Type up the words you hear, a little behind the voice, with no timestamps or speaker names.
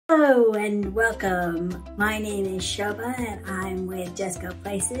Hello and welcome. My name is Shoba and I'm with Just Go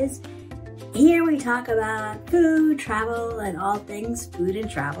Places. Here we talk about food, travel, and all things food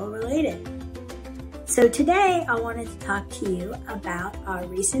and travel related. So today I wanted to talk to you about our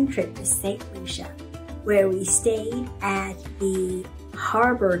recent trip to Saint Lucia, where we stayed at the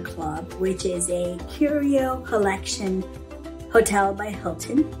Harbor Club, which is a Curio collection hotel by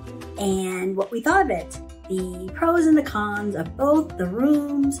Hilton, and what we thought of it. The pros and the cons of both the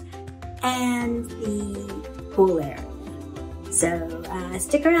rooms and the pool area. So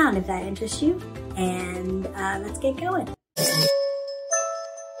stick around if that interests you, and let's get going.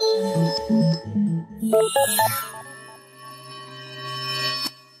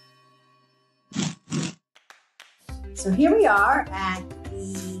 So here we are at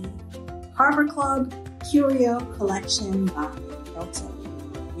the Harbor Club Curio Collection by Hilton.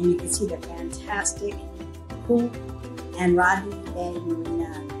 And you can see the fantastic pool and Rodney Bay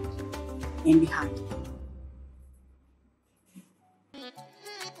Marina in behind it.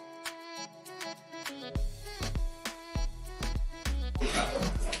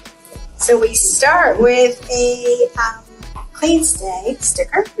 So we start with a clean stay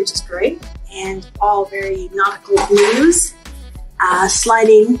sticker, which is great, and all very nautical blues.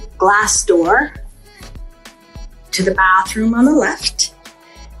 Sliding glass door to the bathroom on the left.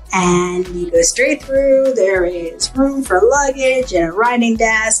 And you go straight through. There is room for luggage and a writing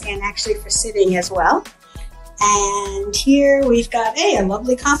desk, and actually for sitting as well. And here we've got a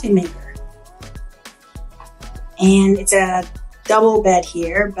lovely coffee maker. And it's a double bed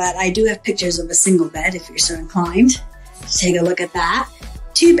here, but I do have pictures of a single bed if you're so inclined. Let's take a look at that.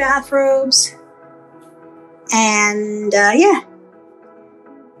 2 bathrobes. And yeah,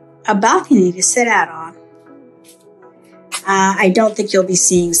 a balcony to sit out on. I don't think you'll be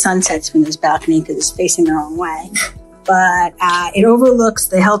seeing sunsets from this balcony because it's facing the wrong way, but it overlooks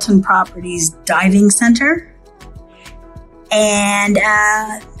the Hilton Properties Diving Center and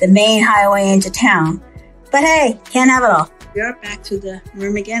the main highway into town. But hey, can't have it all. We are back to the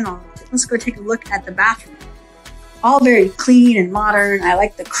room again. Let's go take a look at the bathroom. All very clean and modern. I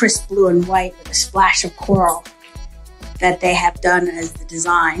like the crisp blue and white with a splash of coral that they have done as the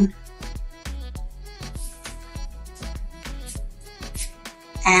design.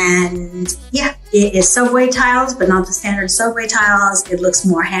 And yeah, it is subway tiles, but not the standard subway tiles. It looks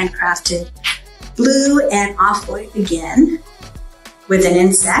more handcrafted. Blue and off-white again with an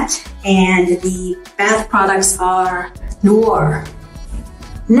inset. And the bath products are Noir.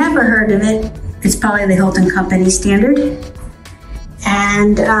 Never heard of it. It's probably the Hilton Company standard.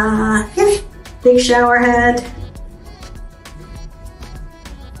 And yeah, big shower head.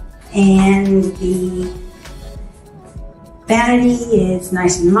 And the vanity is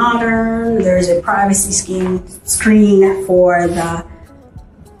nice and modern. There's a privacy screen for the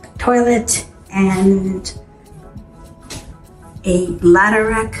toilet and a ladder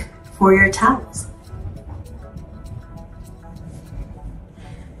rack for your towels.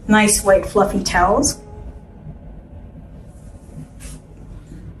 Nice white fluffy towels.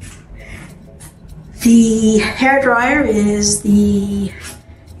 The hairdryer is the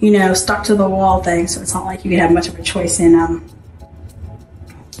stuck to the wall thing, so it's not like you could have much of a choice in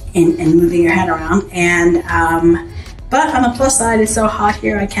moving your head around. And but on the plus side, it's so hot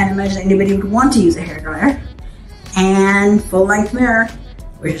here, I can't imagine anybody would want to use a hairdryer. And full-length mirror,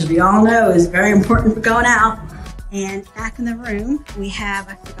 which as we all know is very important for going out. And back in the room, we have,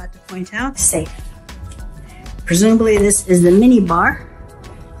 I forgot to point out, safe. Presumably this is the mini bar.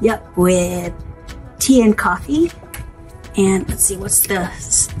 Yep, with tea and coffee. And let's see, what's the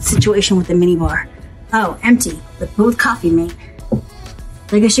situation with the mini bar? Oh, empty, but with coffee mate.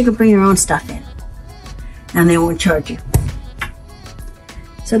 I guess you could bring your own stuff in, and they won't charge you.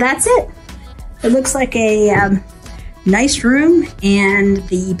 So that's it. It looks like a nice room, and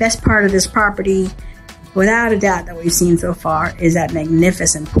the best part of this property, without a doubt that we've seen so far, is that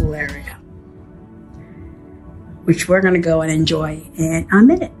magnificent pool area, which we're gonna go and enjoy in a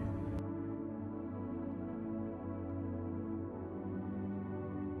minute.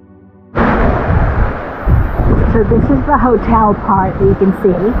 So this is the hotel part that you can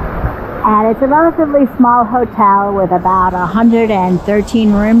see, and it's a relatively small hotel with about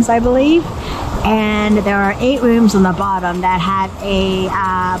 113 rooms, I believe, and there are 8 rooms on the bottom that have a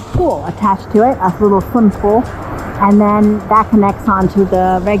pool attached to it, a little swim pool, and then that connects onto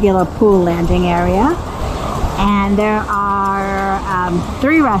the regular pool landing area. And there are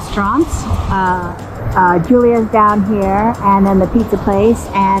 3 restaurants. Julia's down here, and then the pizza place,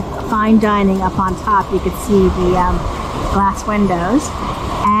 and fine dining up on top. You could see the glass windows,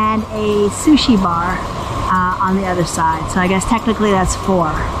 and a sushi bar on the other side. So I guess technically that's 4.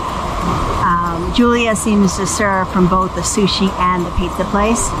 Julia seems to serve from both the sushi and the pizza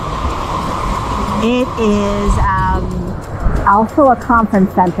place. It is also a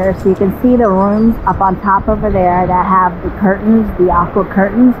conference center, so you can see the rooms up on top over there that have the curtains, the aqua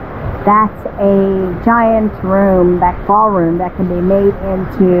curtains. That's a giant room, that ballroom, that can be made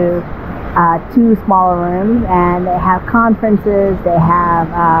into 2 smaller rooms, and they have conferences, they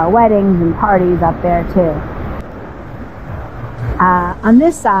have weddings and parties up there too. On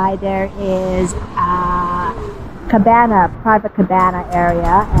this side there is a cabana, private cabana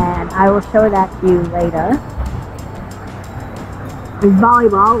area, and I will show that to you later. There's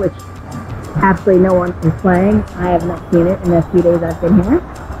volleyball, which absolutely no one is playing. I have not seen it in the few days I've been here.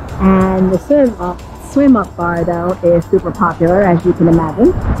 And the swim up bar though is super popular, as you can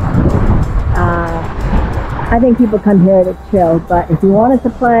imagine. I think people come here to chill, but if you wanted to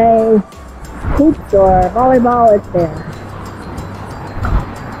play hoops or volleyball, it's there.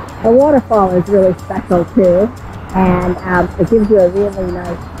 The waterfall is really special too, and it gives you a really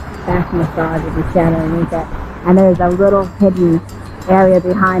nice back massage if you stand underneath it. And there's a little hidden area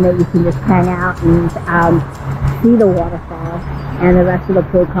behind it. You can just hang out and see the waterfall and the rest of the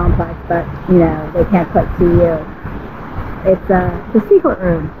pool complex, but you know, they can't quite see you. It's the secret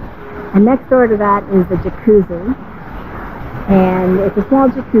room. And next door to that is the jacuzzi. And it's a small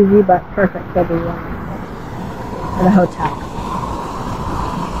jacuzzi, but perfect for the hotel.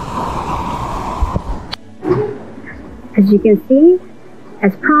 As you can see,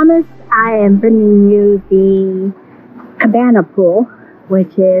 as promised, I am bringing you the cabana pool,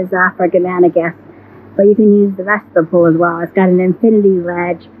 which is for cabana guests, but you can use the rest of the pool as well. It's got an infinity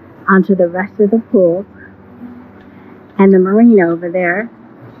ledge onto the rest of the pool, and the marina over there.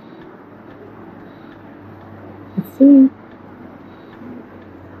 Let's see.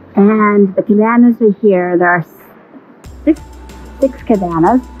 And the cabanas are here. There are six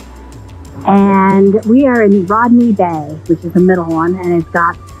cabanas. And we are in Rodney Bay, which is the middle one, and it's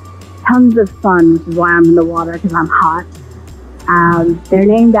got tons of sun, which is why I'm in the water, because I'm hot. They're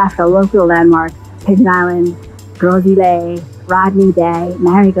named after local landmarks: Pigeon Island, Gros Islet, Rodney Bay,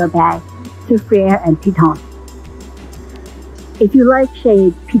 Marigot Bay, Soufriere, and Piton. If you like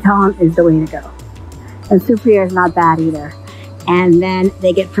shade, Piton is the way to go. And Soufriere is not bad either. And then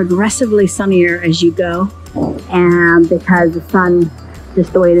they get progressively sunnier as you go, and because the sun,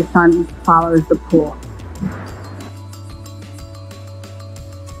 just the way the sun follows the pool.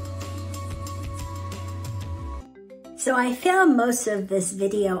 So I filmed most of this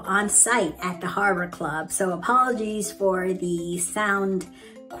video on site at the Harbor Club, so apologies for the sound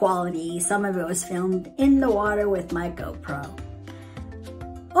quality. Some of it was filmed in the water with my GoPro.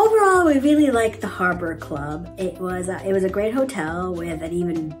 Overall, we really liked the Harbor Club. It was a great hotel with an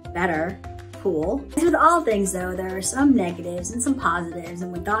even better pool. As with all things though, there are some negatives and some positives,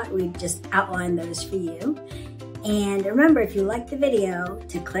 and we thought we'd just outline those for you. And remember, if you liked the video,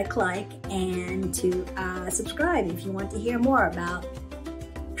 to click like and to subscribe if you want to hear more about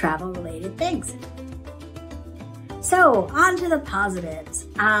travel related things. So on to the positives.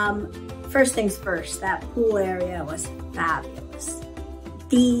 First things first, that pool area was fabulous.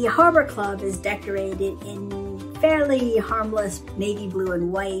 The Harbor Club is decorated in fairly harmless navy blue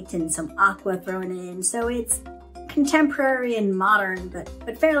and white and some aqua thrown in, so it's contemporary and modern, but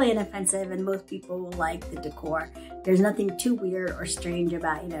fairly inoffensive, and most people will like the decor. There's nothing too weird or strange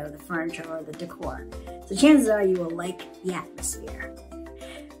about, the furniture or the decor. So chances are you will like the atmosphere.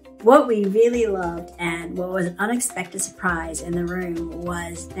 What we really loved, and what was an unexpected surprise in the room,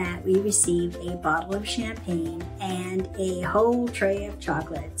 was that we received a bottle of champagne and a whole tray of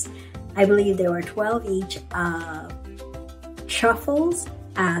chocolates. I believe there were 12 each of truffles,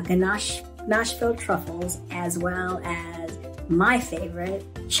 Nashville truffles, as well as my favorite,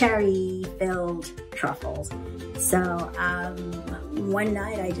 cherry-filled truffles. So one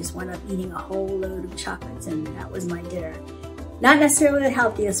night I just wound up eating a whole load of chocolates, and that was my dinner. Not necessarily the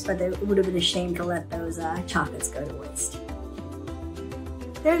healthiest, but it would have been a shame to let those chocolates go to waste.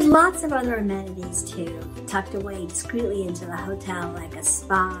 There's lots of other amenities too, tucked away discreetly into the hotel, like a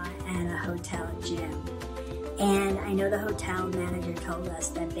spa and a hotel gym. And I know the hotel manager told us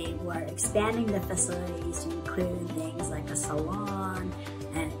that they were expanding the facilities to include things like a salon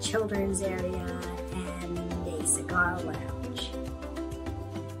and a children's area and a cigar lounge.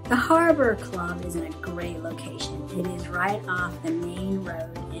 The Harbor Club is in a great location. It is right off the main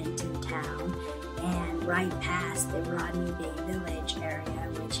road into town and right past the Rodney Bay Village area,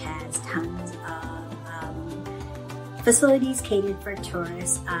 which has tons of facilities catered for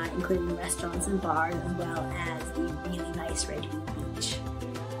tourists, including restaurants and bars, as well as the really nice Ridgeview Beach.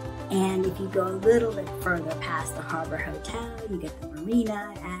 And if you go a little bit further past the Harbor Hotel, you get the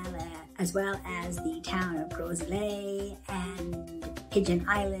marina, and as well as the town of Gros Islet and Pigeon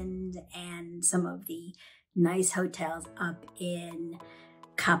Island and some of the nice hotels up in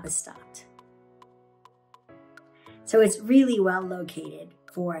Kapstadt. So it's really well located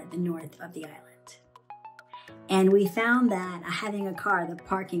for the north of the island. And we found that having a car, the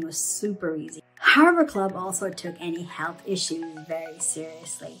parking was super easy. Harbor Club also took any health issues very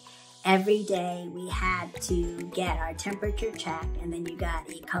seriously. Every day we had to get our temperature checked, and then you got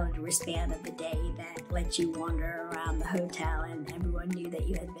a colored wristband of the day that let you wander around the hotel, and everyone knew that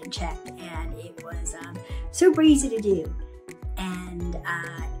you had been checked, and it was super easy to do, and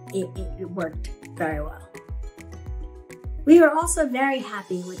it worked very well. We were also very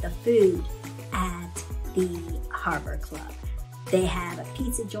happy with the food at the Harbor Club. They have a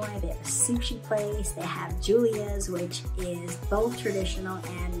pizza joint, they have a sushi place, they have Julia's, which is both traditional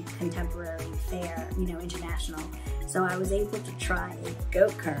and contemporary fare, international. So I was able to try a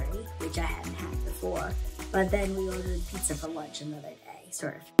goat curry, which I hadn't had before, but then we ordered pizza for lunch another day,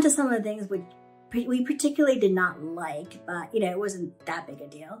 sort of. To some of the things which we particularly did not like, but it wasn't that big a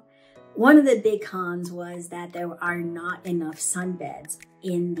deal. One of the big cons was that there are not enough sunbeds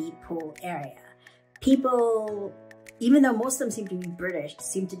in the pool area. People, even though most of them seem to be British,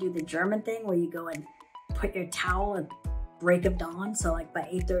 seem to do the German thing where you go and put your towel at break of dawn. So like by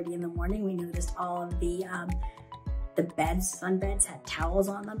 8:30 in the morning, we noticed all of the sunbeds had towels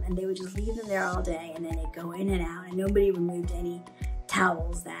on them, and they would just leave them there all day, and then they'd go in and out, and nobody removed any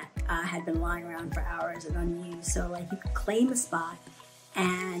towels that had been lying around for hours and unused. So like you could claim a spot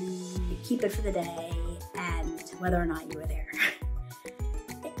and keep it for the day, and whether or not you were there.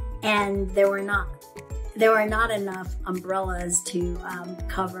 And there were not enough umbrellas to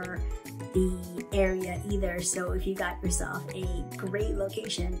cover the area either. So if you got yourself a great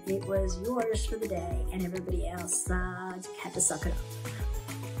location, it was yours for the day, and everybody else had to suck it up.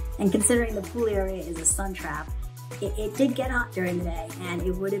 And considering the pool area is a sun trap, it did get hot during the day, and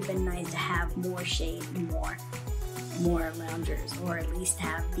it would have been nice to have more shade and more loungers, or at least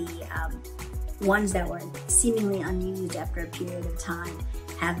have the ones that were seemingly unused after a period of time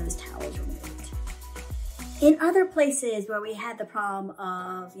have those towels removed. In other places where we had the problem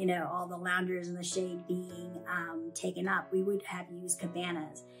of, all the loungers in the shade being taken up, we would have used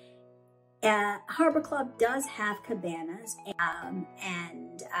cabanas. Harbor Club does have cabanas,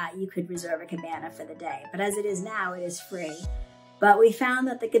 and you could reserve a cabana for the day. But as it is now, it is free. But we found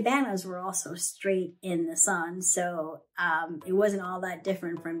that the cabanas were also straight in the sun, so it wasn't all that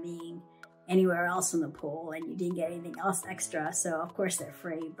different from being anywhere else in the pool, and you didn't get anything else extra. So of course they're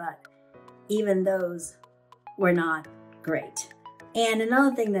free, but even those were not great. And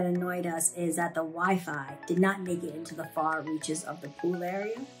another thing that annoyed us is that the Wi-Fi did not make it into the far reaches of the pool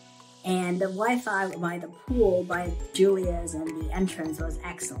area. And the Wi-Fi by the pool, by Julia's and the entrance was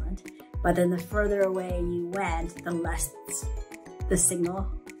excellent. But then the further away you went, the less the signal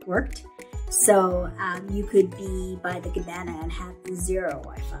worked. So you could be by the cabana and have zero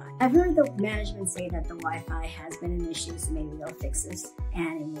Wi-Fi. I've heard the management say that the Wi-Fi has been an issue, so maybe they'll fix this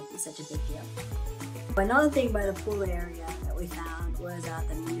and it won't be such a big deal. Another thing by the pool area that we found was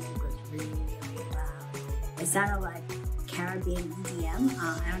the music was really, really loud. It sounded like Caribbean EDM.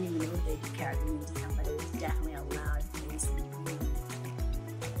 I don't even know if they do Caribbean EDM, but it was definitely a loud place.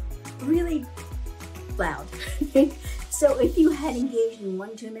 Really loud. So if you had engaged in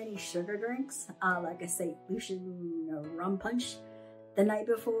one too many sugar drinks, like a Saint Lucia rum punch the night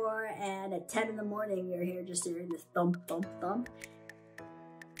before, and at 10 in the morning you're here just hearing this thump, thump, thump,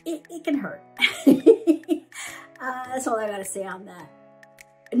 it can hurt. That's all I gotta say on that.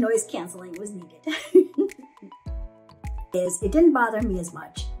 Noise canceling was needed. It didn't bother me as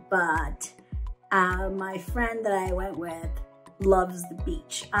much, but my friend that I went with loves the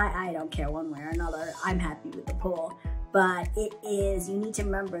beach. I don't care one way or another. I'm happy with the pool. But you need to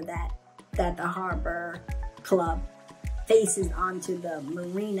remember that the Harbor Club faces onto the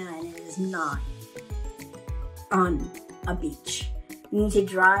marina, and it is not on a beach. You need to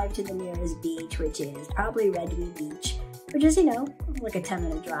drive to the nearest beach, which is probably Rodney Beach, which is, like a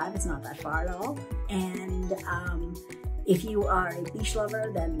 10-minute drive. It's not that far at all. And if you are a beach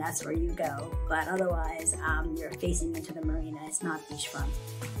lover, then that's where you go. But otherwise, you're facing into the marina. It's not beachfront.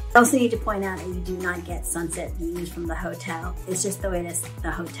 I also need to point out that you do not get sunset views from the hotel. It's just the way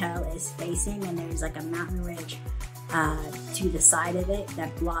the hotel is facing, and there's like a mountain ridge to the side of it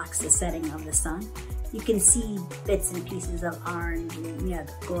that blocks the setting of the sun. You can see bits and pieces of orange and the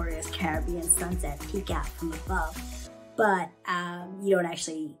glorious Caribbean sunset peek out from above, but you don't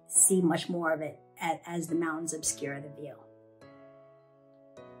actually see much more of it as the mountains obscure the view.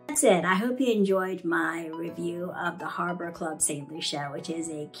 That's it. I hope you enjoyed my review of the Harbor Club Saint Lucia, which is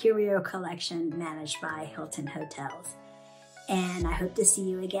a Curio collection managed by Hilton Hotels. And I hope to see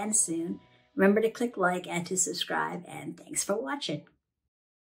you again soon. Remember to click like and to subscribe, and thanks for watching.